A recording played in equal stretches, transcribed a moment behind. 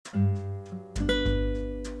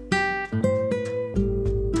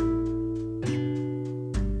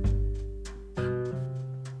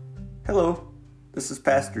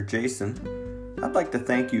Pastor Jason. I'd like to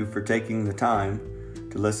thank you for taking the time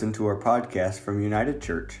to listen to our podcast from United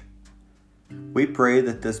Church. We pray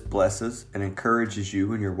that this blesses and encourages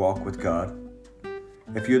you in your walk with God.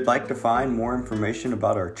 If you'd like to find more information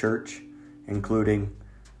about our church, including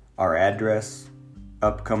our address,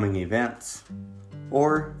 upcoming events,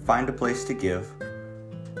 or find a place to give,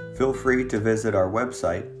 feel free to visit our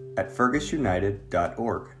website at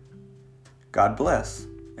fergusunited.org. God bless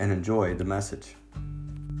and enjoy the message.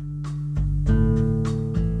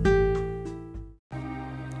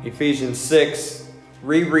 Ephesians 6,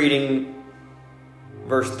 rereading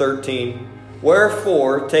verse 13.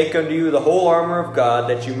 Wherefore, take unto you the whole armor of God,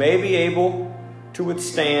 that you may be able to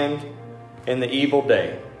withstand in the evil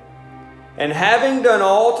day. And having done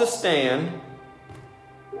all to stand,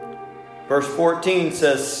 verse 14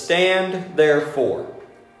 says, stand therefore.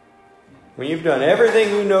 When you've done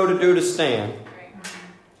everything you know to do to stand,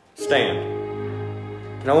 stand.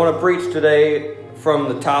 And I want to preach today from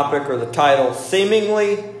the topic or the title,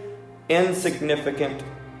 Seemingly Insignificant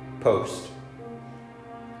Post.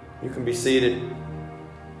 You can be seated.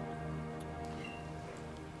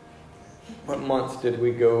 What month did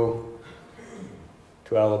we go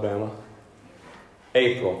to Alabama?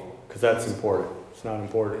 April, because that's important. It's not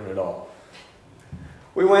important at all.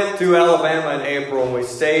 We went to Alabama in April and we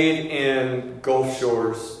stayed in Gulf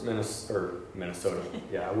Shores, Minnesota.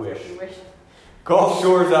 Yeah, I wish. Gulf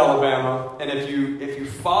Shores, Alabama. And if you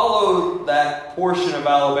follow that portion of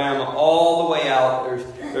Alabama all the way out,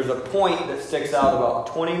 there's a point that sticks out about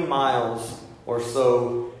 20 miles or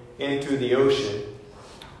so into the ocean.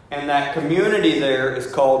 And that community there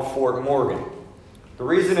is called Fort Morgan. The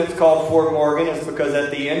reason it's called Fort Morgan is because at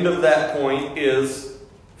the end of that point is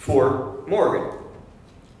Fort Morgan.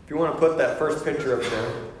 If you want to put that first picture up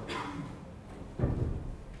there.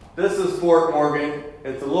 This is Fort Morgan.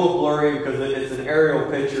 It's a little blurry because it's an aerial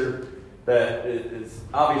picture that is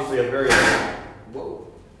obviously a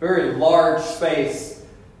very large space.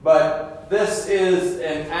 But this is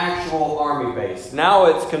an actual army base. Now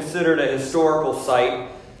it's considered a historical site.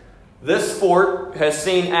 This fort has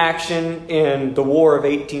seen action in the War of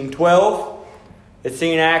 1812. It's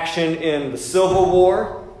seen action in the Civil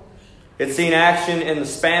War. It's seen action in the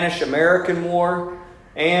Spanish-American War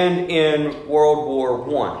and in World War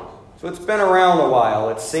I. So it's been around a while.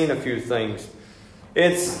 It's seen a few things.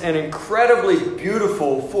 It's an incredibly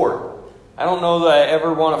beautiful fort. I don't know that I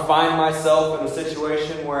ever want to find myself in a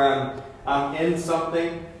situation where I'm in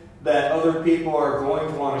something that other people are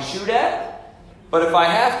going to want to shoot at. But if I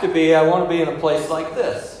have to be, I want to be in a place like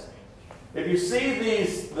this. If you see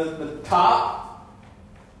the top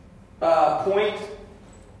point,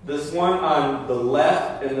 this one on the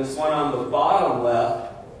left and this one on the bottom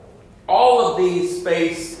left, all of these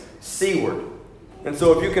face seaward. And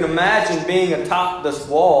so if you can imagine being atop this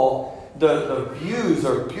wall, the views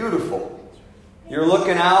are beautiful. You're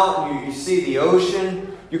looking out and you see the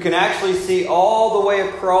ocean. You can actually see all the way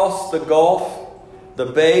across the Gulf, the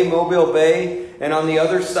bay, Mobile Bay, and on the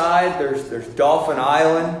other side there's Dolphin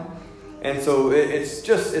Island. And so it's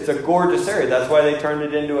a gorgeous area. That's why they turned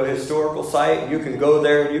it into a historical site. You can go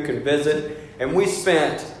there and you can visit. And we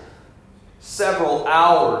spent several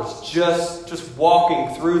hours just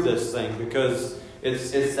walking through this thing because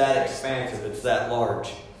it's that expansive, it's that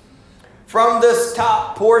large. From this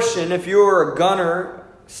top portion, if you were a gunner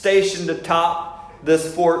stationed atop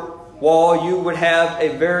this fort wall, you would have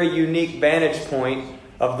a very unique vantage point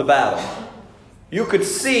of the battle. You could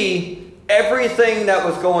see everything that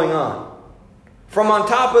was going on. From on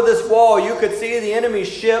top of this wall, you could see the enemy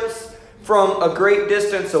ships from a great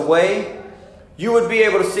distance away. You would be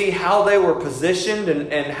able to see how they were positioned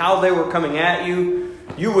and how they were coming at you.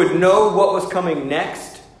 You would know what was coming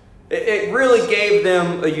next. It really gave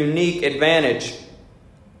them a unique advantage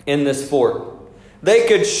in this fort. They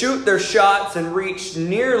could shoot their shots and reach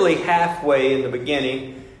nearly halfway in the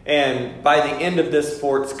beginning. And by the end of this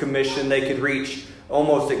fort's commission, they could reach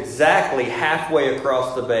almost exactly halfway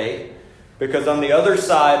across the bay. Because on the other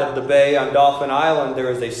side of the bay, on Dolphin Island, there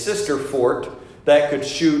is a sister fort that could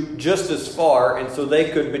shoot just as far. And so they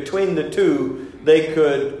could, between the two, they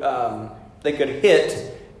could hit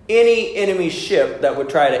any enemy ship that would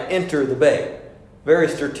try to enter the bay. Very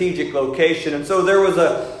strategic location. And so there was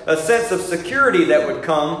a sense of security that would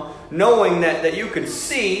come, knowing that you could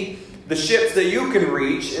see the ships that you can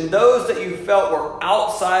reach, and those that you felt were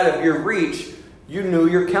outside of your reach, you knew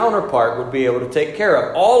your counterpart would be able to take care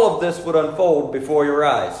of. All of this would unfold before your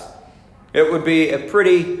eyes. It would be a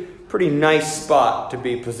pretty nice spot to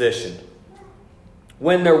be positioned.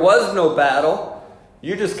 When there was no battle,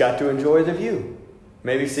 you just got to enjoy the view.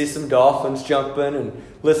 Maybe see some dolphins jumping and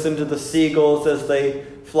listen to the seagulls as they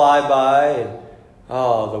fly by. And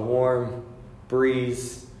the warm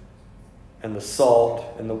breeze and the salt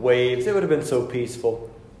and the waves. It would have been so peaceful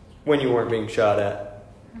when you weren't being shot at.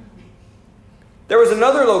 There was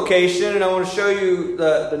another location, and I want to show you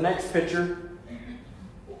the next picture.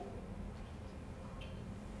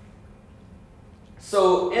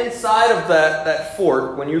 So inside of that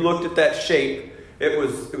fort, when you looked at that shape, it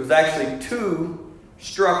was actually two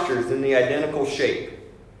structures in the identical shape.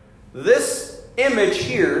 This image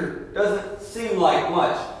here doesn't seem like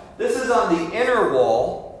much. This is on the inner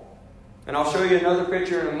wall, and I'll show you another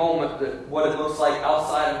picture in a moment what it looks like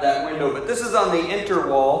outside of that window. But this is on the inner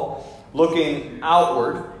wall, looking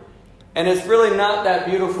outward, and it's really not that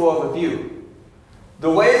beautiful of a view. The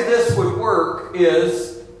way this would work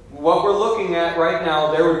is, what we're looking at right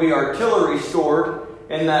now, there would be artillery stored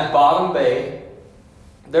in that bottom bay.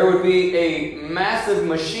 There would be a massive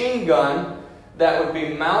machine gun that would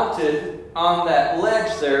be mounted on that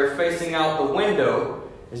ledge there facing out the window.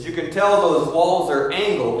 As you can tell, those walls are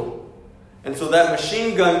angled, and so that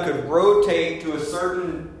machine gun could rotate to a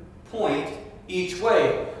certain point each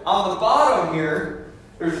way. On the bottom here,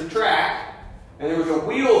 there's a track, and there was a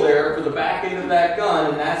wheel there for the back end of that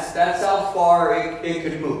gun, and that's how far it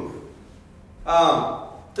could move.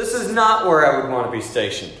 This is not where I would want to be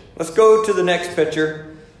stationed. Let's go to the next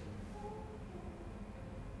picture.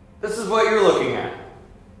 This is what you're looking at.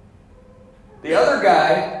 The other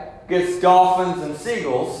guy gets dolphins and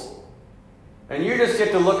seagulls, and you just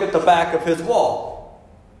get to look at the back of his wall.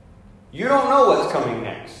 You don't know what's coming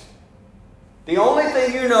next. The only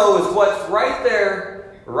thing you know is what's right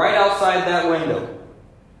there, right outside that window.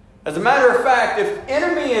 As a matter of fact, if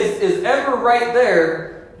enemy is ever right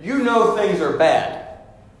there, you know things are bad.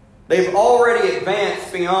 They've already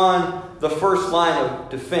advanced beyond the first line of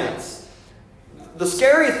defense. The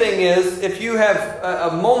scary thing is, if you have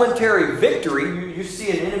a momentary victory, you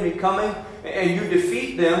see an enemy coming and you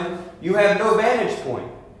defeat them, you have no vantage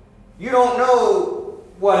point. You don't know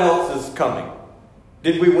what else is coming.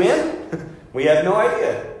 Did we win? We have no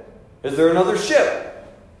idea. Is there another ship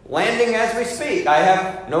landing as we speak? I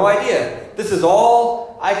have no idea. This is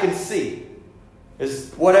all I can see,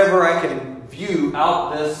 is whatever I can view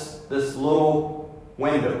out this little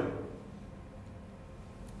window.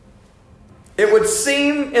 It would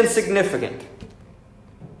seem insignificant.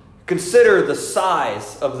 Consider the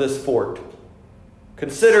size of this fort.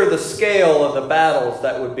 Consider the scale of the battles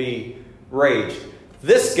that would be raged.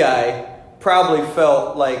 This guy probably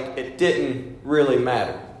felt like it didn't really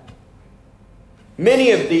matter.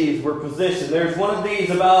 Many of these were positioned. There's one of these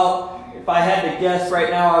about, if I had to guess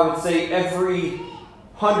right now, I would say every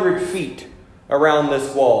 100 feet around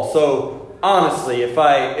this wall. So honestly, if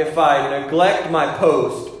I neglect my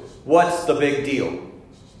post, what's the big deal?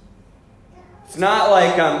 It's not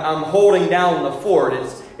like I'm holding down the fort.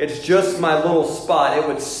 It's just my little spot. It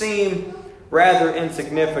would seem rather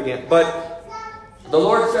insignificant. But the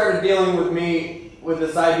Lord started dealing with me with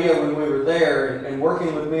this idea when we were there and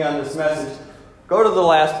working with me on this message. Go to the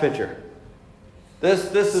last picture.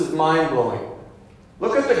 This is mind-blowing.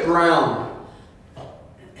 Look at the ground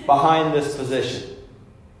behind this position.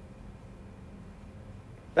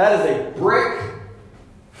 That is a brick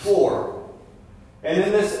floor. And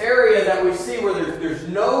in this area that we see where there's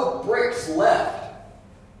no bricks left,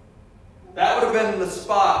 that would have been the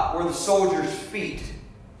spot where the soldiers' feet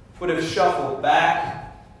would have shuffled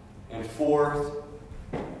back and forth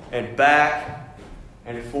and back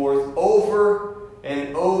and forth over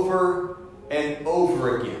and over and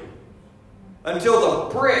over again, until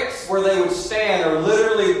the bricks where they would stand are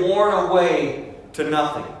literally worn away to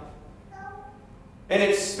nothing. And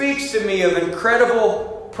it speaks to me of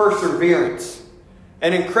incredible perseverance,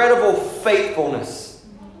 an incredible faithfulness,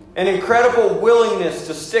 an incredible willingness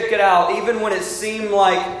to stick it out even when it seemed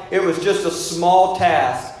like it was just a small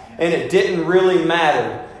task and it didn't really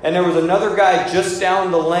matter. And there was another guy just down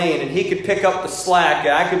the lane, and he could pick up the slack.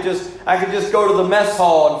 And I could just go to the mess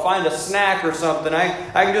hall and find a snack or something.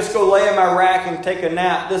 I can just go lay in my rack and take a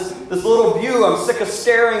nap. This little view, I'm sick of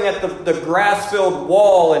staring at the grass-filled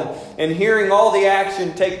wall and hearing all the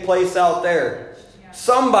action take place out there.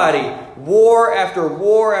 Somebody, war after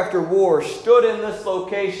war after war, stood in this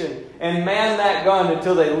location and manned that gun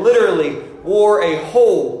until they literally wore a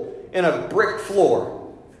hole in a brick floor.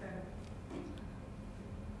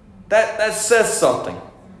 That says something.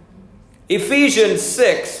 Ephesians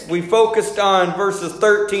 6, we focused on verses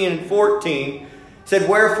 13 and 14. Said,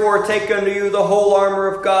 "Wherefore take unto you the whole armor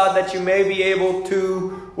of God, that you may be able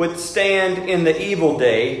to withstand in the evil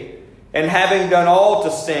day, and having done all to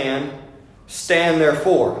stand, stand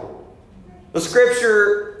therefore." The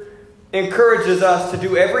Scripture encourages us to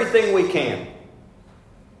do everything we can.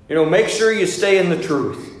 Make sure you stay in the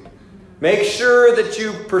truth. Make sure that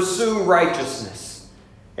you pursue righteousness.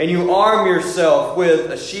 And you arm yourself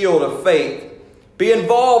with a shield of faith. Be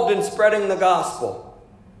involved in spreading the gospel.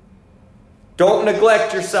 Don't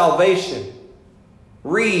neglect your salvation.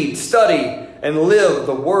 Read, study, and live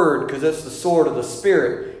the Word, because it's the sword of the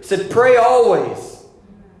Spirit. He said, pray always.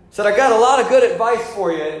 He said, I got a lot of good advice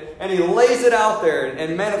for you. And he lays it out there.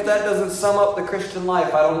 And man, if that doesn't sum up the Christian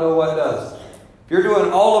life, I don't know what does. If you're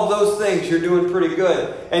doing all of those things, you're doing pretty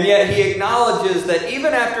good. And yet he acknowledges that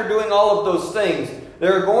even after doing all of those things,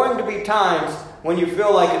 there are going to be times when you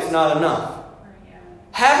feel like it's not enough.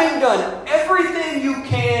 Having done everything you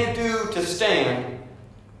can do to stand,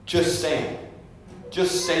 just stand.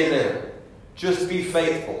 Just stay there. Just be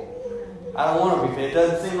faithful. I don't want to be faithful. It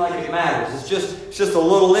doesn't seem like it matters. It's just a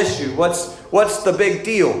little issue. What's the big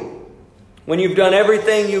deal? When you've done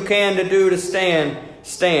everything you can to do to stand,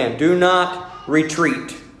 stand. Do not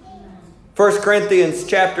retreat. 1 Corinthians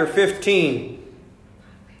chapter 15,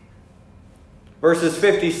 verses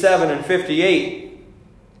 57 and 58,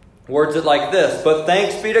 words it like this: But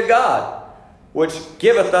thanks be to God, which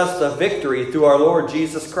giveth us the victory through our Lord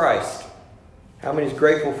Jesus Christ. How many is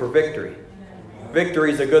grateful for victory?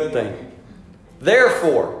 Victory is a good thing.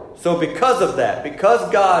 Therefore, so because of that,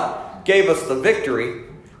 because God gave us the victory,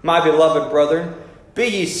 my beloved brethren, be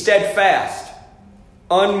ye steadfast,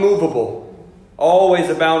 unmovable, always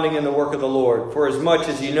abounding in the work of the Lord, for as much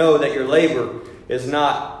as ye know that your labor is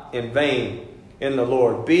not in vain in the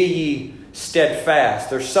Lord. Be ye steadfast.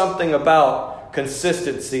 There's something about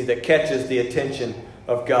consistency that catches the attention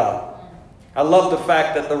of God. I love the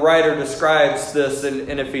fact that the writer describes this,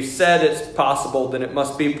 and if he said it's possible, then it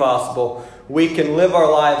must be possible. We can live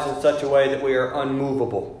our lives in such a way that we are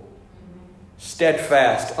unmovable,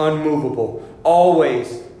 steadfast, unmovable,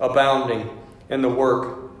 always abounding in the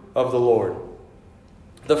work of the Lord.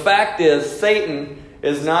 The fact is, Satan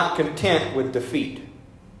is not content with defeat.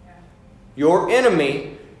 Your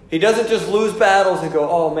enemy, he doesn't just lose battles and go,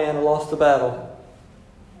 oh man, I lost the battle.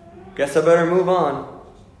 Guess I better move on.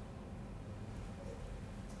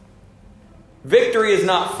 Victory is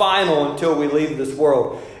not final until we leave this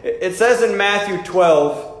world. It says in Matthew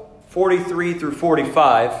 12, 43 through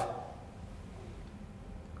 45,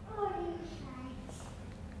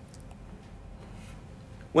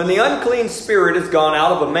 when the unclean spirit is gone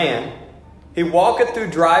out of a man, he walketh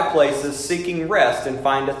through dry places, seeking rest, and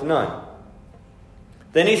findeth none.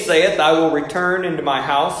 Then he saith, I will return into my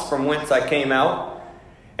house from whence I came out.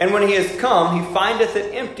 And when he is come, he findeth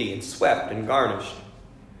it empty, and swept, and garnished.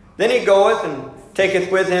 Then he goeth and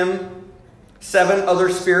taketh with him 7 other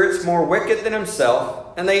spirits more wicked than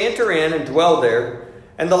himself, and they enter in and dwell there.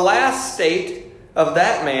 And the last state of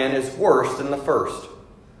that man is worse than the first.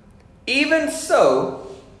 Even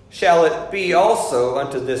so shall it be also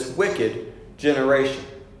unto this wicked generation.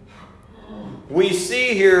 We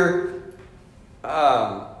see here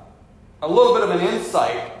a little bit of an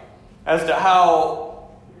insight as to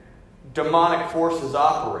how demonic forces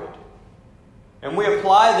operate. And we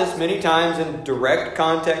apply this many times in direct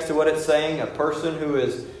context to what it's saying, a person who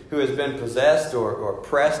has been possessed or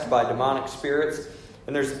oppressed by demonic spirits.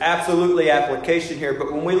 And there's absolutely application here.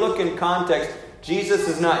 But when we look in context, Jesus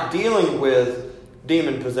is not dealing with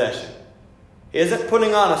demon possession. He isn't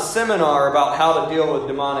putting on a seminar about how to deal with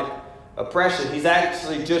demonic oppression. He's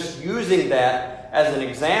actually just using that as an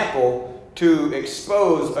example to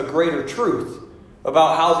expose a greater truth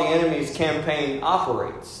about how the enemy's campaign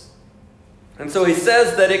operates. And so he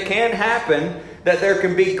says that it can happen that there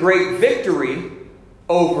can be great victory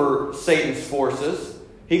over Satan's forces.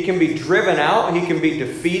 He can be driven out. He can be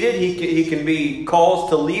defeated. He can be caused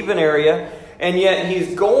to leave an area. And yet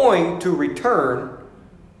he's going to return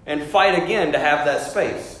and fight again to have that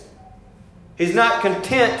space. He's not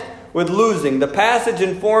content with losing. The passage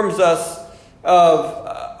informs us of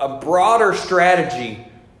a broader strategy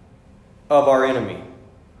of our enemy.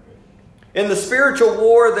 In the spiritual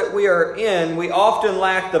war that we are in, we often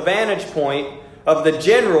lack the vantage point of the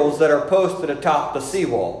generals that are posted atop the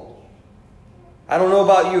seawall. I don't know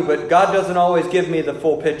about you, but God doesn't always give me the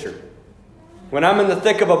full picture. When I'm in the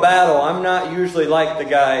thick of a battle, I'm not usually like the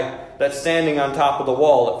guy that's standing on top of the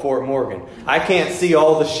wall at Fort Morgan. I can't see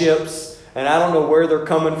all the ships, and I don't know where they're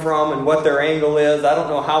coming from and what their angle is. I don't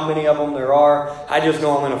know how many of them there are. I just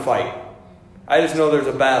know I'm in a fight. I just know there's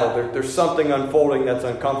a battle. There's something unfolding that's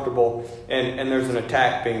uncomfortable, and there's an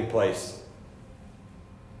attack being placed.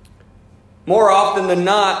 More often than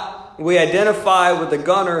not, we identify with the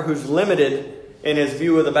gunner who's limited in his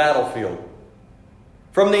view of the battlefield.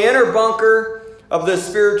 From the inner bunker of this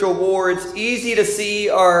spiritual war, it's easy to see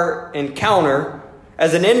our encounter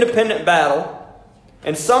as an independent battle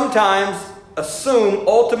and sometimes assume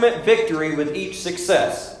ultimate victory with each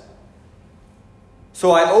success.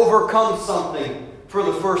 So I overcome something for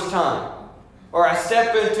the first time, or I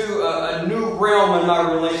step into a new realm in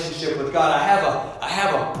my relationship with God. I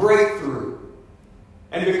have a breakthrough.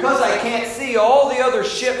 And because I can't see all the other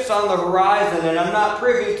ships on the horizon and I'm not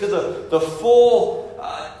privy to the full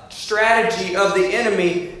strategy of the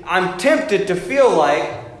enemy, I'm tempted to feel like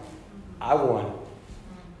I won.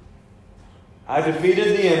 I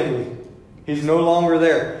defeated the enemy. He's no longer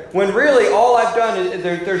there. When really all I've done is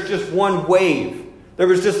there's just one wave. There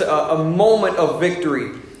was just a moment of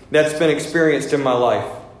victory that's been experienced in my life.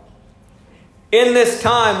 In this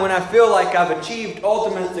time when I feel like I've achieved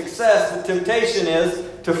ultimate success, the temptation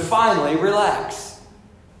is to finally relax.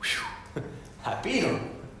 Whew, I beat him.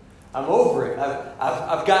 I'm over it.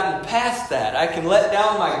 I've gotten past that. I can let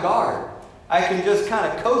down my guard. I can just kind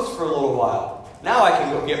of coast for a little while. Now I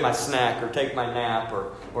can go get my snack or take my nap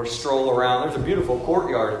or stroll around. There's a beautiful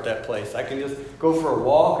courtyard at that place. I can just go for a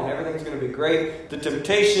walk and everything's going to be great. The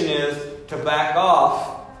temptation is to back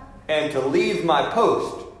off and to leave my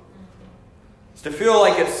post. It's to feel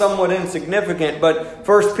like it's somewhat insignificant. But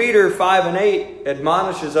 1 Peter 5 and 8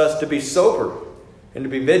 admonishes us to be sober and to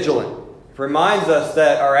be vigilant. It reminds us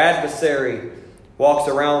that our adversary walks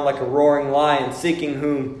around like a roaring lion, seeking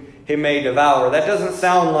whom he may devour. That doesn't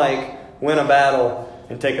sound like win a battle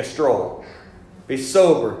and take a stroll. Be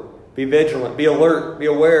sober, be vigilant, be alert, be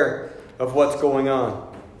aware of what's going on.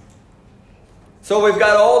 So we've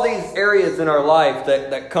got all these areas in our life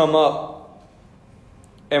that come up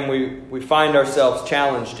and we find ourselves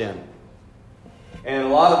challenged in. And a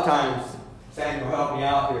lot of times, Samuel helped me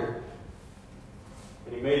out here.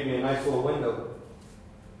 And he made me a nice little window.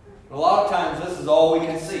 A lot of times this is all we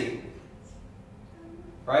can see.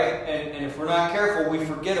 Right? And if we're not careful, we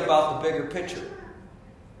forget about the bigger picture.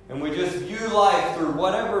 And we just view life through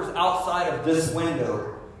whatever's outside of this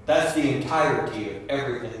window. That's the entirety of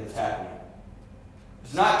everything that's happening.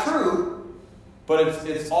 It's not true, but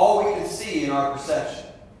it's all we can see in our perception.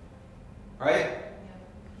 Right?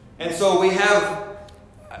 And so we have,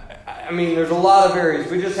 there's a lot of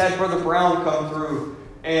areas. We just had Brother Brown come through,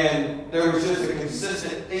 and there was just a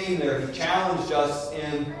consistent theme there. He challenged us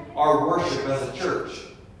in our worship as a church.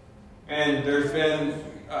 And there's been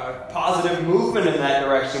a positive movement in that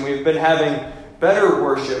direction. We've been having better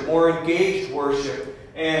worship, more engaged worship.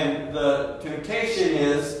 And the temptation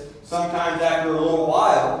is, sometimes after a little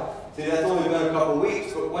while, see, that's only been a couple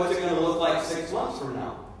weeks, but what's it going to look like 6 months from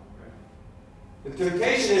now? The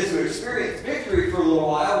temptation is to experience victory for a little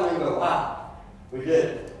while and then go, wow, we did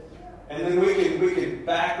it. And then we can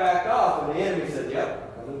back off, and the enemy says,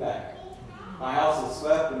 yep, I'm coming back. My house is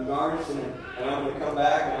swept and garnished, and I'm going to come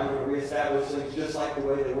back and I'm going to reestablish things just like the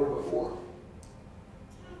way they were before.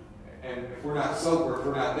 And if we're not sober, if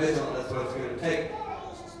we're not vigilant, that's what it's going to take.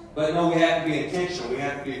 But no, we have to be intentional. We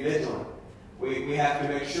have to be vigilant. We have to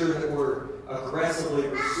make sure that we're aggressively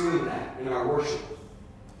pursuing that in our worship.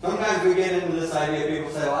 Sometimes we get into this idea,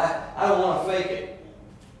 people say, well, I don't want to fake it.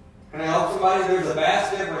 Can I help somebody? There's a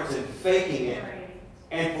vast difference in faking it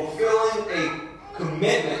and fulfilling a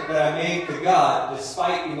commitment that I made to God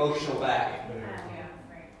despite emotional backing.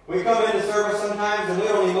 We come into service sometimes and we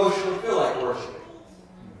don't emotionally feel like worshiping.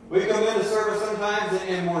 We come into service sometimes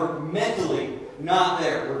and we're mentally not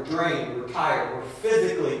there. We're drained, we're tired, we're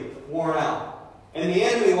physically worn out. And the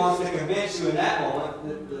enemy wants to convince you in that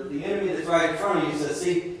moment, the enemy that's right in front of you says,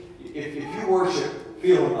 see, if you worship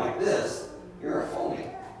feeling like this, you're a phony.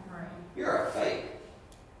 You're a fake.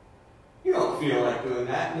 You don't feel like doing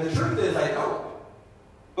that. And the truth is, I don't.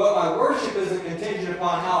 But my worship isn't contingent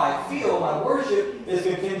upon how I feel. My worship is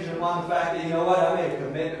contingent upon the fact that, you know what, I made a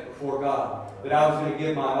commitment before God that I was going to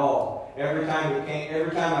give my all every time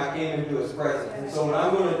I came into His presence. And so what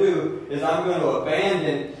I'm going to do is I'm going to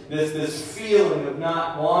abandon this feeling of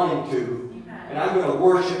not wanting to, and I'm going to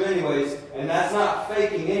worship anyways. And that's not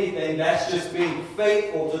faking anything. That's just being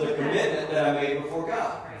faithful to the commitment that I made before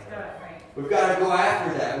God. We've got to go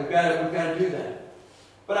after that. We've got to do that.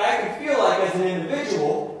 But I can feel like as an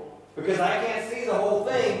individual, because I can't see the whole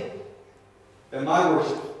thing, that my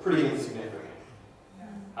worship is pretty insignificant.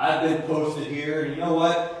 I've been posted here, and you know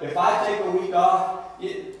what? If I take a week off,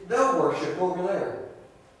 they'll worship over there.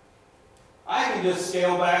 I can just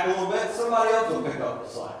scale back a little bit, somebody else will pick up the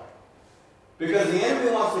slack. Because the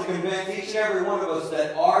enemy wants to convince each and every one of us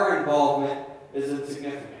that our involvement is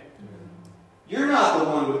insignificant. You're not the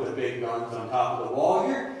one with the big guns on top of the wall.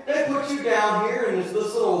 They put you down here in this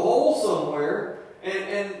little hole somewhere, and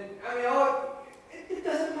it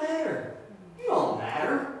doesn't matter. You don't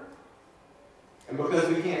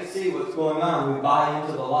because we can't see what's going on, we buy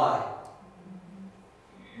into the lie.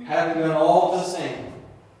 Having done all to stand.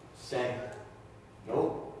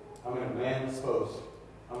 Nope. I'm going to man this post.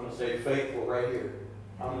 I'm going to stay faithful right here.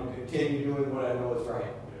 I'm going to continue doing what I know is right.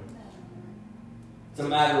 It's a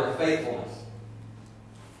matter of faithfulness.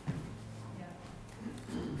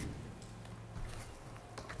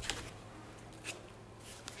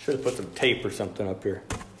 Should have put some tape or something up here.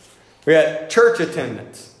 We got church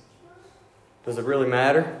attendance. Does it really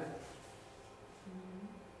matter?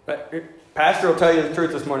 Pastor will tell you the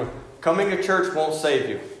truth this morning. Coming to church won't save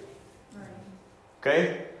you.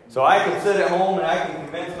 Okay? So I can sit at home and I can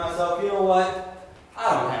convince myself, you know what?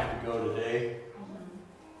 I don't have to go today.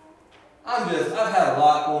 I've had a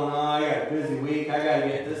lot going on. I got a busy week. I got to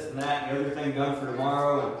get this and that and the other thing done for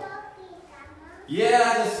tomorrow. And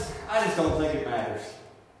yeah, I just don't think it matters.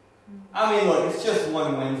 I mean, look, it's just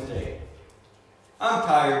one Wednesday. I'm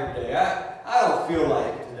tired today. I don't feel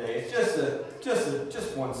like it today. It's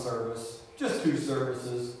just one service. Just 2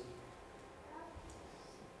 services.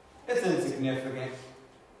 It's insignificant.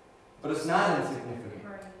 But it's not insignificant.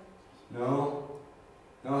 No,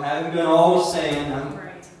 having done all to stand,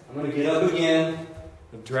 I'm going to get up again,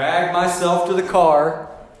 drag myself to the car.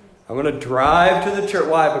 I'm going to drive to the church.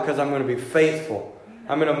 Why? Because I'm going to be faithful.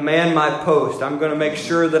 I'm going to man my post. I'm going to make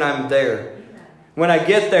sure that I'm there. When I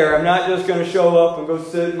get there, I'm not just going to show up and go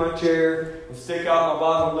sit in my chair and stick out my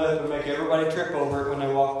bottom lip and make everybody trip over it when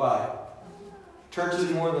they walk by. Church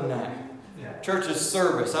is more than that. Church is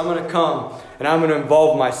service. I'm going to come and I'm going to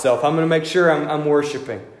involve myself. I'm going to make sure I'm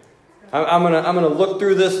worshiping. I'm going to look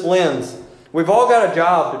through this lens. We've all got a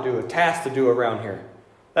job to do, a task to do around here.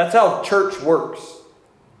 That's how church works.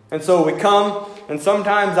 And so we come, and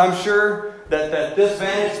sometimes I'm sure that this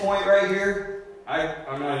vantage point right here,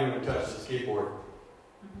 I'm not even going to touch this keyboard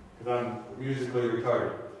because I'm musically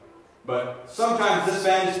retarded. But sometimes this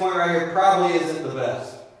vantage point right here probably isn't the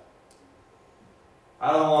best.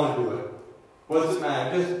 I don't want to do it. What's it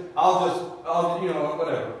matter? I'll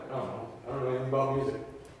whatever. I don't know anything about music.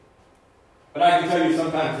 But I can tell you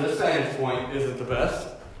sometimes this vantage point isn't the best.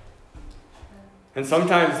 And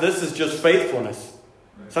sometimes this is just faithfulness.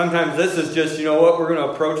 Sometimes this is just, you know what, we're going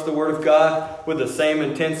to approach the Word of God with the same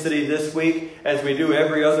intensity this week as we do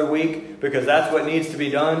every other week because that's what needs to be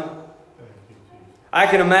done. I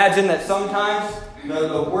can imagine that sometimes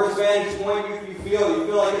the worst vantage point you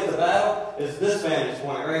feel like it's a battle is this vantage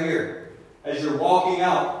point right here. As you're walking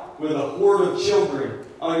out with a horde of children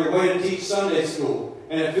on your way to teach Sunday school.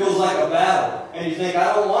 And it feels like a battle. And you think,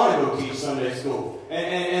 I don't want to go teach Sunday school.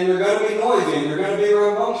 And they're going to be noisy and they're going to be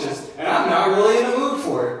rambunctious. And I'm not really in the mood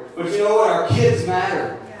for it. But you know what? Our kids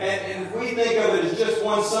matter. And we think of it as just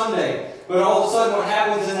one Sunday. But all of a sudden what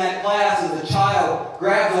happens in that class is a child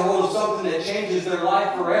grabs a hold of something that changes their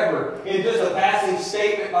life forever. In just a passing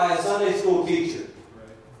statement by a Sunday school teacher.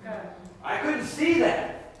 I couldn't see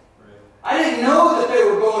that. I didn't know that they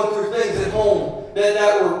were going through things at home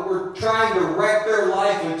that were trying to wreck their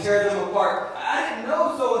life and tear them apart. I didn't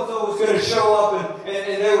know so-and-so was going to show up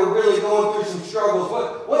and they were really going through some struggles.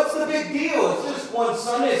 What's the big deal? It's just one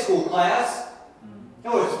Sunday school class.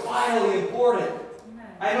 No, it's vitally important.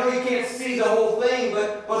 I know you can't see the whole thing,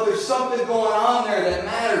 but there's something going on there that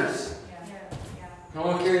matters. I don't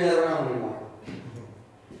want to carry that around anymore.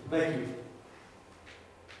 Thank you.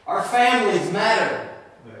 Our families matter.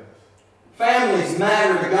 Families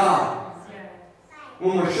matter to God.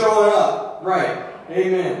 When we're showing up. Right.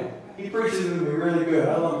 Amen. He preaches to me really good.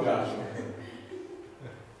 I love Josh.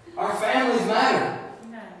 Our families matter.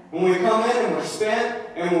 When we come in and we're spent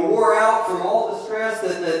and we're wore out from all the stress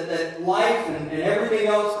that life and everything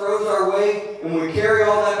else throws our way, and we carry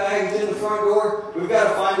all that baggage in the front door, we've got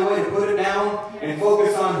to find a way to put it down and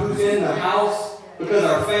focus on who's in the house because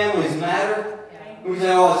our families matter. We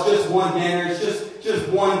say, oh, it's just one dinner, it's just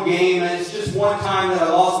one game, and it's just one time that I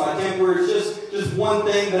lost my temper, it's just one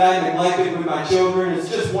thing that I neglected with my children, it's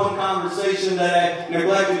just one conversation that I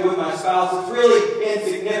neglected with my spouse. It's really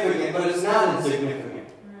insignificant, but it's not insignificant.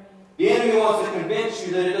 The enemy wants to convince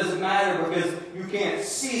you that it doesn't matter because you can't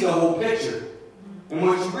see the whole picture. And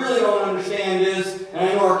what you really don't understand is, and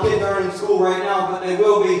I know our kids aren't in school right now, but they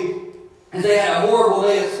will be, and they had a horrible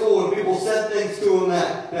day at school and people said things to them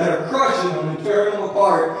that are crushing them and tearing them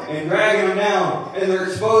apart and dragging them down. And they're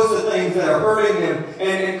exposed to things that are hurting them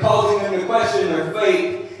and causing them to question their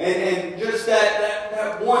faith. And just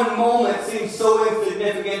that one moment seems so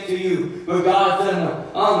insignificant to you. But God's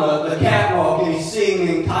on the catwalk and He's seeing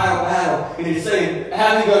the entire battle. And He's saying,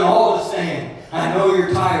 having done all to stand, I know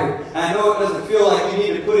you're tired. I know it doesn't feel like you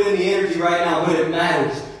need to put in the energy right now, but it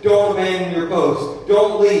matters. Don't abandon your post.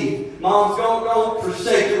 Don't leave. Moms, don't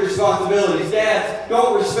forsake your responsibilities. Dads,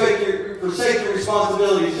 don't forsake your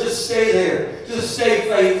responsibilities. Just stay there. Just stay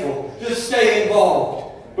faithful. Just stay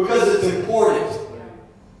involved. Because it's important.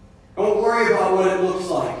 Don't worry about what it looks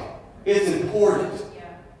like. It's important.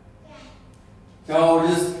 Oh,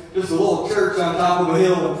 just a little church on top of a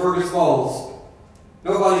hill in Fergus Falls.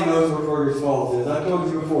 Nobody knows where Fergus Falls is. I've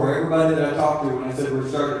told you before, everybody that I talked to when I said we're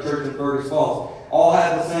starting a church in Fergus Falls, all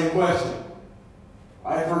had the same question.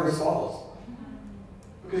 Why Fergus Falls?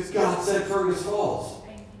 Because God said Fergus Falls.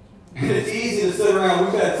 And it's easy to sit around.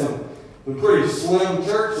 We've had some pretty slim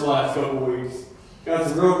church the last couple of weeks. Got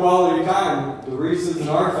some real quality time with the Reeses and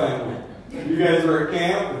our family. You guys were at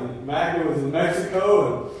camp, and Magda was in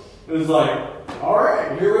Mexico, and it was like, all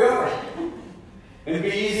right, here we are. And it'd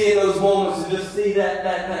be easy in those moments to just see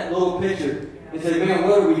that little picture and say, man,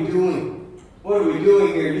 what are we doing? What are we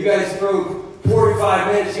doing here? You guys drove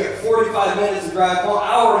 45 minutes. You got 45 minutes to drive, an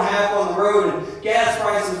hour and a half on the road, and gas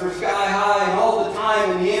prices are sky high, and all the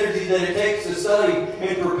time and the energy that it takes to study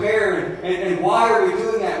and prepare. And why are we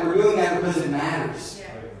doing that? We're doing that because it matters.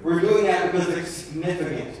 We're doing that because it's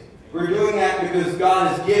significant. We're doing that because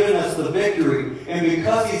God has given us the victory. And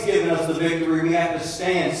because He's given us the victory, we have to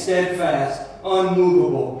stand steadfast,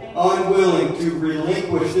 unmovable, unwilling to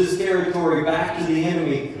relinquish this territory back to the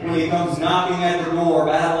enemy when he comes knocking at the door,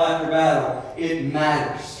 battle after battle. It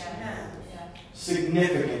matters.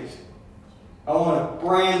 Significant. I want to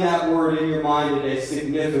brand that word in your mind today,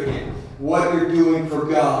 significant. What you're doing for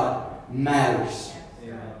God matters.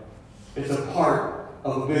 It's a part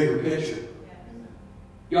of a bigger picture.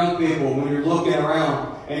 Young people, when you're looking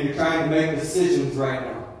around and you're trying to make decisions right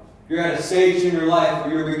now, you're at a stage in your life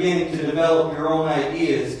where you're beginning to develop your own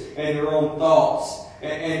ideas and your own thoughts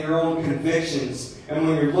and your own convictions. And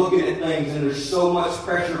when you're looking at things and there's so much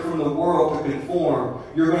pressure from the world to conform,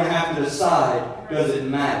 you're going to have to decide, does it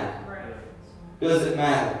matter? Does it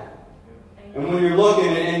matter? And when you're looking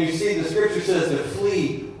and you see the Scripture says to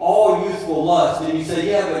flee all youthful lust, and you say,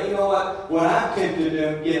 yeah, but you know what? What I'm tempted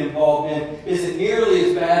to get involved in isn't nearly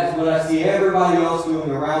as bad as what I see everybody else doing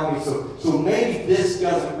around me. So maybe this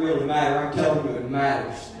doesn't really matter. I'm telling you it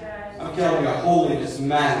matters. I'm telling you holiness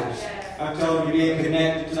matters. I'm telling you being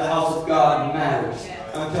connected to the house of God matters.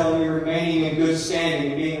 I'm telling you remaining in good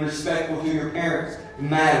standing and being respectful to your parents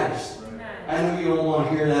matters. I know you don't want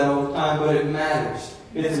to hear that all the time, but it matters.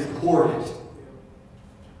 It's important.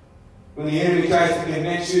 When the enemy tries to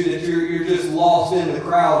convince you that you're just lost in the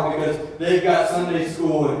crowd because they've got Sunday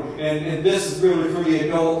school and this is really for the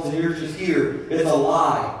adults and you're just here, it's a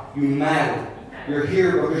lie. You matter. You're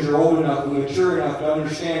here because you're old enough and mature enough to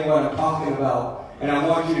understand what I'm talking about. And I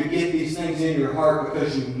want you to get these things in your heart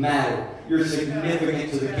because you matter. You're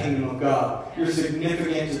significant to the kingdom of God. You're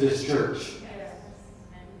significant to this church.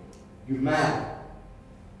 You matter.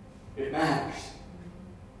 It matters.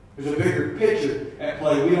 There's a bigger picture at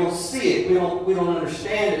play. We don't see it. We don't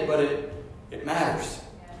understand it, but it matters.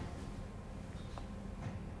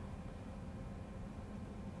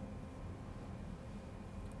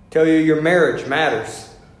 Tell you your marriage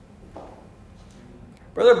matters.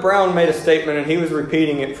 Brother Brown made a statement and he was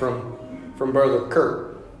repeating it from Brother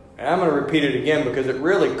Kurt. And I'm going to repeat it again because it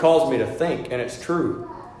really caused me to think, and it's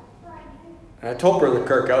true. And I told Brother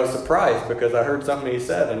Kirk I was surprised because I heard something he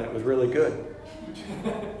said and it was really good.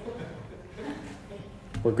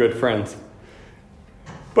 We're good friends.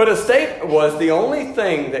 But a statement was the only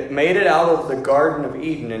thing that made it out of the Garden of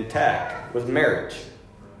Eden intact was marriage.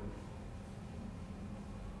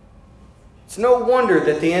 It's no wonder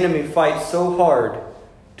that the enemy fights so hard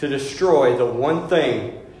to destroy the one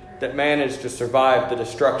thing that managed to survive the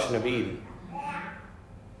destruction of Eden.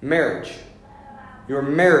 Marriage. Your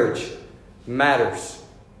marriage matters.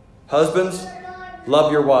 Husbands,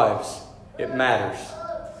 love your wives. It matters.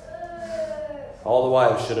 All the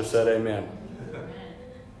wives should have said amen.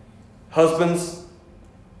 Husbands,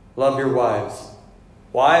 love your wives.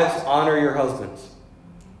 Wives, honor your husbands.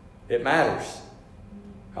 It matters.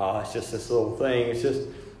 Oh, it's just this little thing. It's just,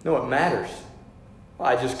 no, it matters. Well,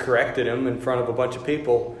 I just corrected him in front of a bunch of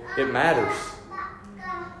people. It matters.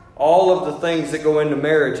 All of the things that go into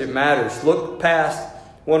marriage, it matters. Look past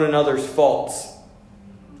one another's faults.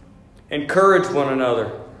 Encourage one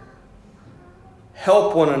another.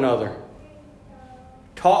 Help one another.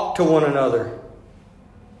 Talk to one another.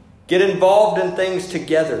 Get involved in things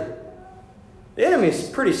together. The enemy is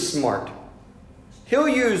pretty smart. He'll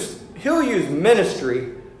use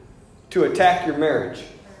ministry to attack your marriage.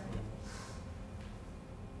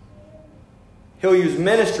 He'll use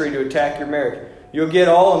ministry to attack your marriage. You'll get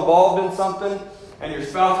all involved in something, and your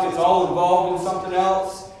spouse gets all involved in something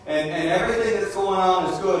else, and everything that's going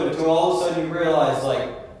on is good until all of a sudden you realize, like,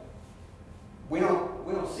 we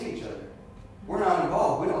don't see each other. We're not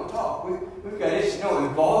involved. We don't talk. We've got issues. No,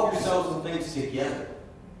 involve yourselves in things together.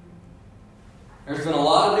 There's been a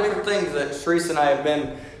lot of different things that Teresa and I have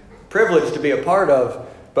been privileged to be a part of,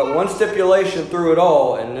 but one stipulation through it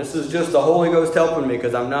all, and this is just the Holy Ghost helping me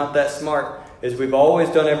because I'm not that smart, is we've always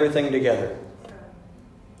done everything together.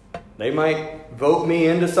 They might vote me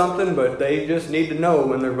into something, but they just need to know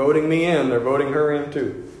when they're voting me in, they're voting her in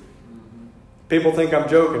too. People think I'm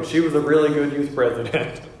joking. She was a really good youth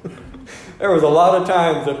president. There was a lot of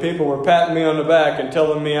times that people were patting me on the back and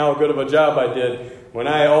telling me how good of a job I did when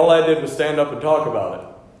all I did was stand up and talk about it.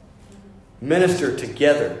 Minister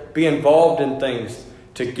together. Be involved in things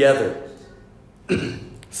together.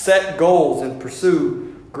 Set goals and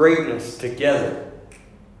pursue greatness together.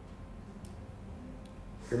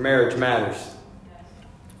 Your marriage matters.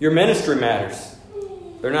 Your ministry matters.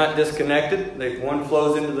 They're not disconnected. One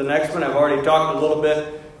flows into the next one. I've already talked a little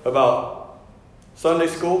bit about Sunday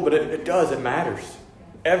school, but it does. It matters.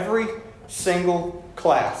 Every single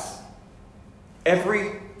class.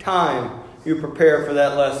 Every time you prepare for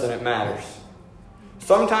that lesson, it matters.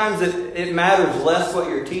 Sometimes it matters less what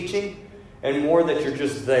you're teaching and more that you're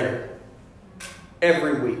just there.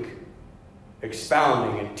 Every week.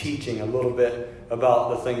 Expounding and teaching a little bit about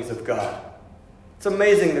the things of God. It's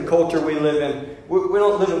amazing the culture we live in. We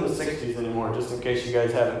don't live in the 60s anymore, just in case you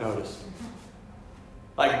guys haven't noticed.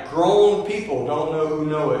 Like grown people don't know who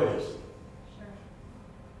Noah is.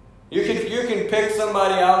 You can pick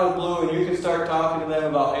somebody out of the blue and you can start talking to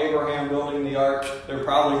them about Abraham building the ark. They're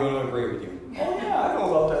probably going to agree with you. Oh yeah, I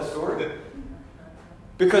know about that story.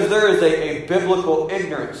 Because there is a biblical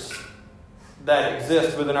ignorance that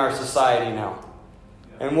exists within our society now.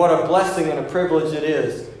 And what a blessing and a privilege it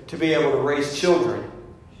is to be able to raise children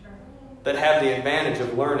that have the advantage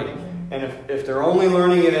of learning. And if they're only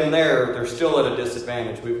learning it in there, they're still at a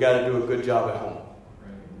disadvantage. We've got to do a good job at home.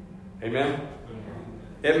 Amen?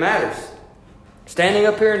 It matters. Standing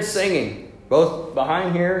up here and singing, both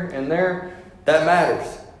behind here and there, that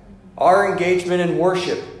matters. Our engagement in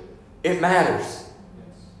worship, it matters.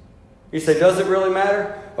 You say, does it really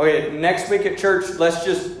matter? Okay, next week at church, let's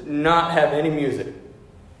just not have any music.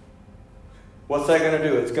 What's that going to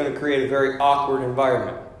do? It's going to create a very awkward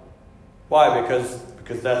environment. Why? Because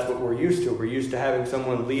that's what we're used to. We're used to having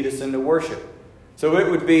someone lead us into worship. So it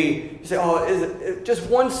would be, you say, oh, is it just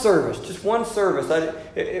one service? Just one service.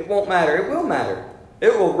 It won't matter. It will matter.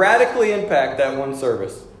 It will radically impact that one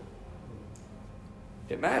service.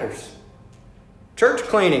 It matters. Church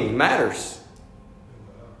cleaning matters.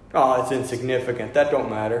 Oh, it's insignificant. That don't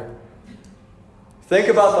matter. Think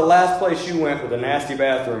about the last place you went with a nasty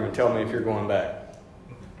bathroom and tell me if you're going back.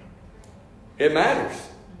 It matters.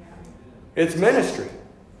 It's ministry.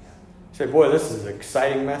 You say, boy, this is an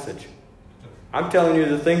exciting message. I'm telling you,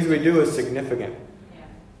 the things we do is significant.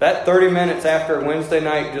 That 30 minutes after Wednesday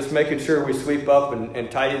night, just making sure we sweep up and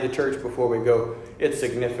tidy the church before we go, it's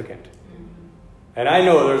significant. And I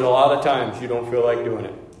know there's a lot of times you don't feel like doing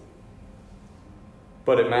it.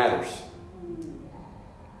 But it matters.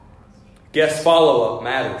 Guest follow-up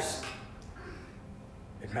matters.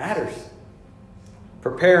 It matters.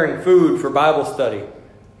 Preparing food for Bible study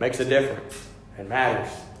makes a difference. It matters.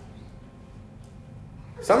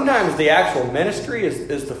 Sometimes the actual ministry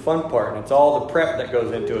is the fun part, and it's all the prep that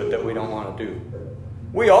goes into it that we don't want to do.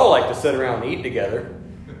 We all like to sit around and eat together.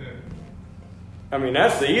 I mean,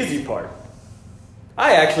 that's the easy part.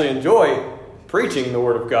 I actually enjoy preaching the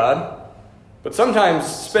Word of God, but sometimes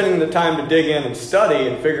spending the time to dig in and study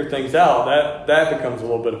and figure things out, that becomes a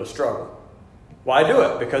little bit of a struggle. Why do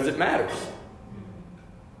it? Because it matters.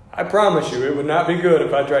 I promise you, it would not be good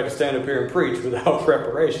if I tried to stand up here and preach without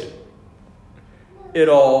preparation. It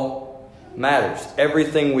all matters.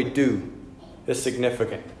 Everything we do is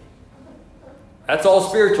significant. That's all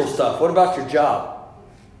spiritual stuff. What about your job?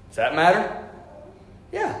 Does that matter?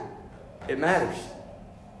 Yeah, it matters.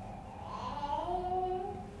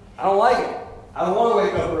 I don't like it. I don't want to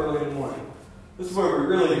wake up early in the morning. This is where we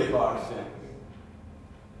really get boxed in.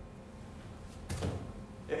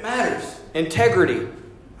 It matters. Integrity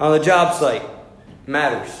on the job site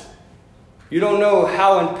matters. You don't know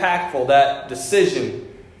how impactful that decision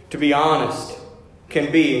to be honest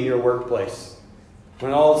can be in your workplace.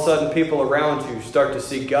 When all of a sudden people around you start to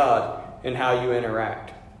see God in how you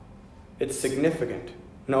interact. It's significant.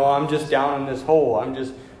 No, I'm just down in this hole. I'm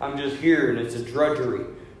just here and it's a drudgery.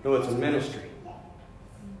 No, it's a ministry.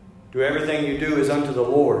 Do everything you do is unto the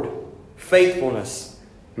Lord. Faithfulness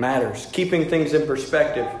matters. Keeping things in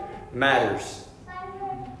perspective matters.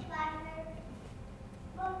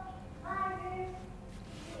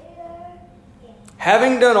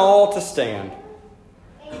 Having done all to stand.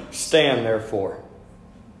 Stand therefore.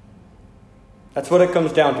 That's what it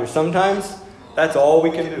comes down to. Sometimes that's all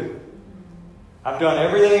we can do. I've done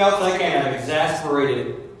everything else I can. I've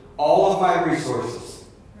exasperated all of my resources.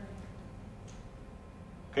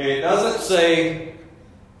 Okay, it doesn't say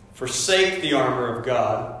forsake the armor of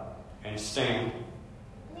God and stand.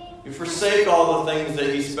 You forsake all the things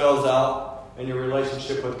that He spells out in your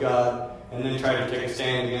relationship with God and then try to take a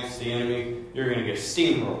stand against the enemy, you're going to get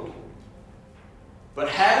steamrolled. But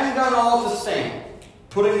having done all to stand,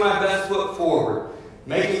 putting my best foot forward,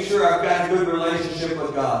 making sure I've got a good relationship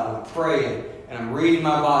with God, I'm praying, and I'm reading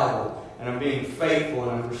my Bible, and I'm being faithful,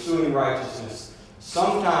 and I'm pursuing righteousness,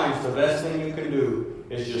 sometimes the best thing you can do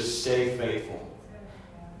is just stay faithful.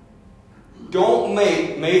 Don't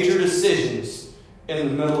make major decisions in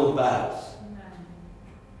the middle of battles.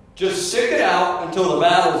 Just stick it out until the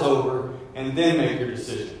battle's over, and then make your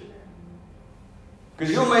decision.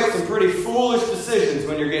 Because you'll make some pretty foolish decisions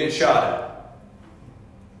when you're getting shot at.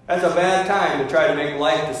 That's a bad time to try to make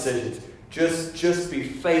life decisions. Just be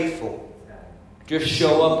faithful. Just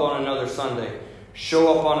show up on another Sunday.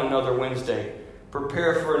 Show up on another Wednesday.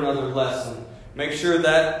 Prepare for another lesson. Make sure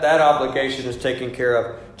that obligation is taken care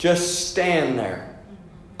of. Just stand there.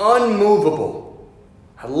 Unmovable.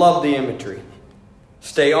 I love the imagery.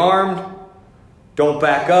 Stay armed. Don't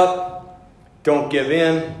back up. Don't give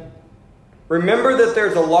in. Remember that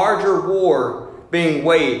there's a larger war being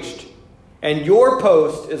waged, and your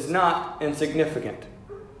post is not insignificant.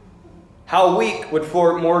 How weak would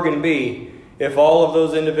Fort Morgan be if all of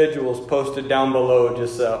those individuals posted down below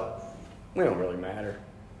just we don't really matter.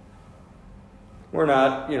 We're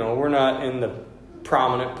not in the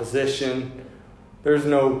prominent position. There's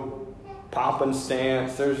no pomp and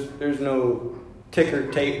stance. There's no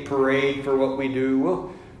ticker tape parade for what we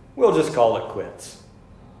do. We'll just call it quits.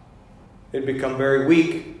 It'd become very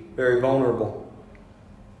weak, very vulnerable.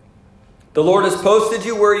 The Lord has posted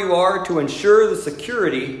you where you are to ensure the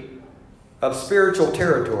security of spiritual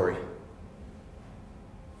territory.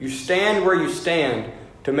 You stand where you stand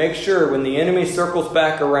to make sure when the enemy circles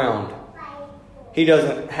back around, he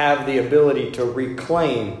doesn't have the ability to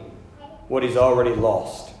reclaim what he's already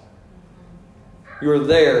lost. You're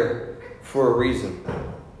there for a reason.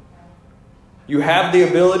 You have the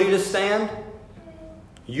ability to stand.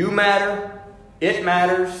 You matter. It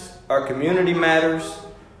matters. Our community matters.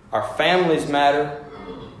 Our families matter.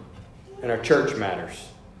 And our church matters.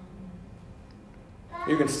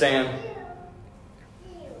 You can stand.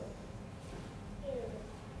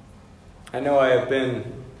 I know I have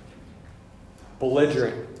been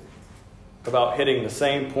belligerent about hitting the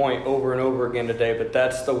same point over and over again today, but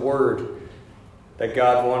that's the word that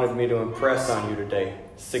God wanted me to impress on you today.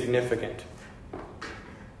 Significant.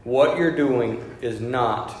 What you're doing is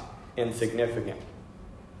not insignificant.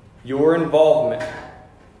 Your involvement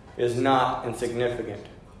is not insignificant.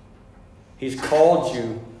 He's called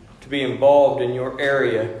you to be involved in your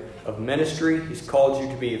area of ministry. He's called you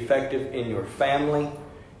to be effective in your family.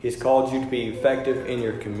 He's called you to be effective in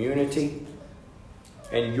your community.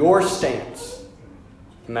 And your stance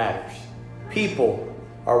matters. People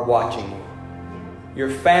are watching you. Your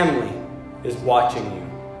family is watching you.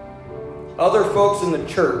 Other folks in the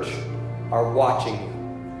church are watching you.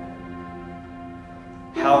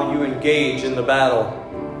 How you engage in the battle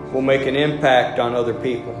will make an impact on other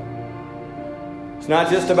people. It's not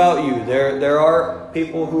just about you. There are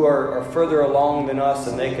people who are further along than us,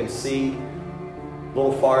 and they can see a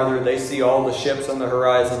little farther. They see all the ships on the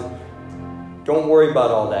horizon. Don't worry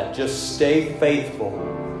about all that. Just stay faithful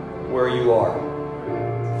where you are.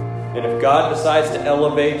 And if God decides to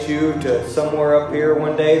elevate you to somewhere up here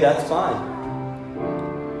one day, that's fine.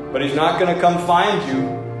 But He's not going to come find you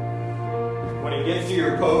when He gets to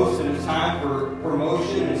your post and it's time for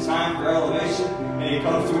promotion and it's time for elevation, and He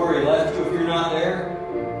comes to where He left you if you're not there.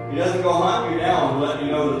 He doesn't go hunt you down and let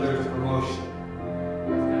you know that there's a promotion.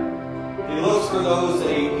 He looks for those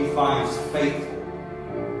that He finds faithful.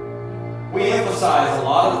 We emphasize a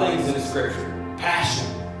lot of things in Scripture. Passion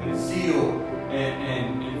and zeal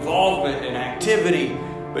and involvement and activity.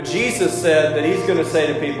 But Jesus said that He's going to say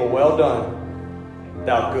to people, "Well done,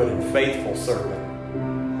 thou good and faithful servant."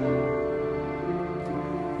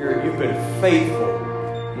 You've been faithful.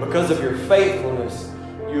 And because of your faithfulness,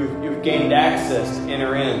 you've gained access to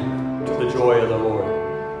enter in to the joy of the Lord.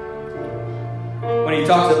 When He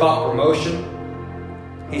talks about promotion,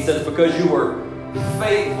 He says, because you were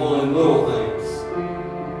faithful in little things,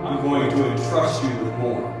 I'm going to entrust you with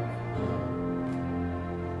more.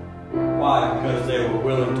 Why? Because they were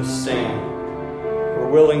willing to stand. Were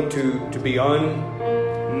willing to be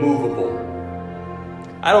unmovable.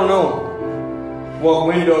 I don't know what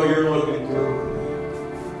window you're looking through.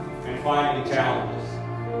 and finding challenges.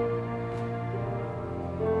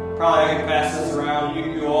 Probably I can pass this around.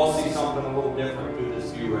 You all see something a little different through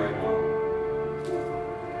this view right now.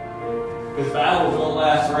 Because battles don't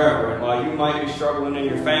last forever. And while you might be struggling in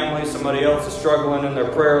your family, somebody else is struggling in their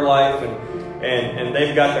prayer life, and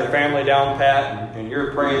they've got their family down pat, and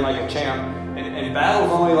you're praying like a champ. And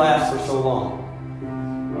battles only last for so long.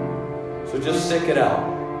 So just stick it out.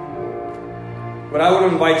 What I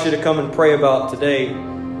would invite you to come and pray about today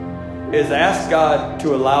is ask God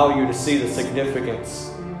to allow you to see the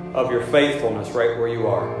significance of your faithfulness right where you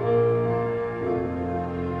are.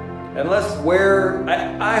 And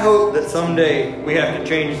I hope that someday we have to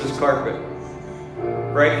change this carpet.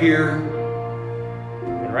 Right here,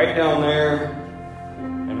 and right down there,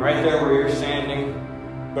 and right there where you're standing,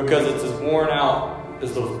 because it's as worn out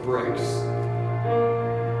as those bricks.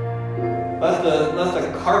 Let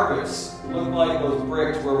the carpets look like those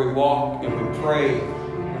bricks where we walk and we pray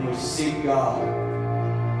and we seek God.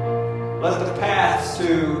 Let the paths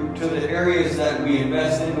to the areas that we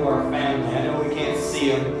invest into our family. I know we can't see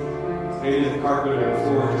them. Maybe the carpet or the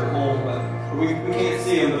floors at home, but we can't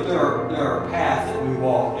see them. But there are paths that we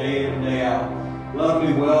walk day in and day out. Let them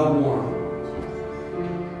be well worn,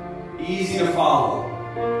 easy to follow.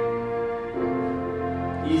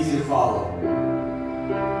 Easy to follow.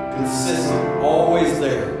 Consistent. Always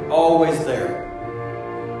there. Always there.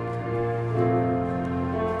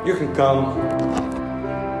 You can come.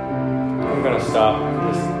 I'm going to stop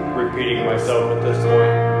just repeating myself at this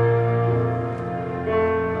point.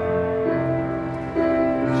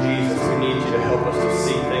 Jesus, we need you to help us to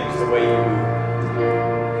see things the way you do.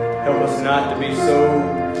 Help us not to be so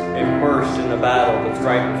immersed in the battle that's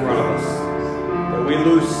right in front of us that we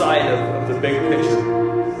lose sight of the big picture.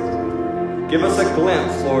 Give us a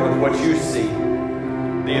glimpse, Lord, of what you see,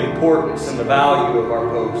 the importance and the value of our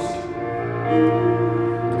post.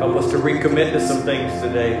 Help us to recommit to some things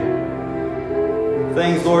today.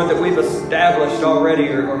 Things, Lord, that we've established already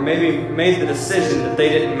or maybe made the decision that they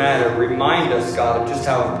didn't matter. Remind us, God, of just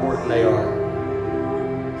how important they are.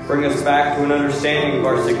 Bring us back to an understanding of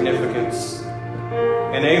our significance.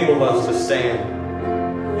 Enable us to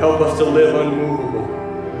stand. Help us to live unmovable.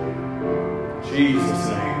 In Jesus'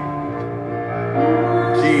 name.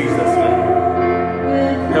 Jesus'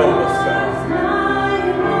 name. Help us, God.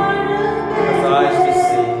 Give us eyes to see.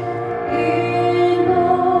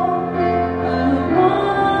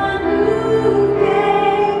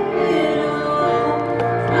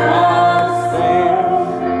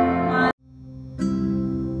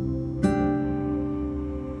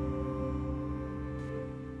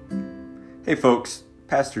 Hey folks,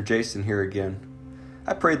 Pastor Jason here again.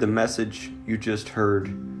 I pray the message you just heard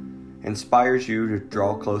inspires you to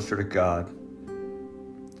draw closer to God.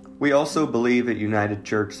 We also believe at United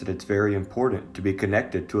Church that it's very important to be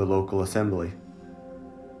connected to a local assembly.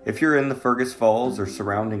 If you're in the Fergus Falls or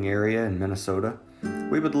surrounding area in Minnesota,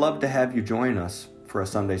 we would love to have you join us for a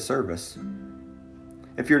Sunday service.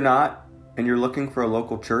 If you're not, and you're looking for a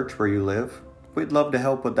local church where you live, we'd love to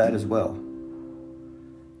help with that as well.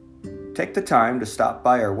 Take the time to stop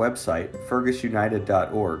by our website,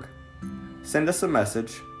 fergusunited.org. Send us a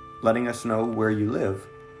message letting us know where you live,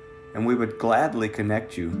 and we would gladly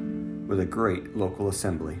connect you with a great local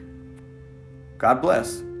assembly. God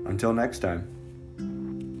bless. Until next time.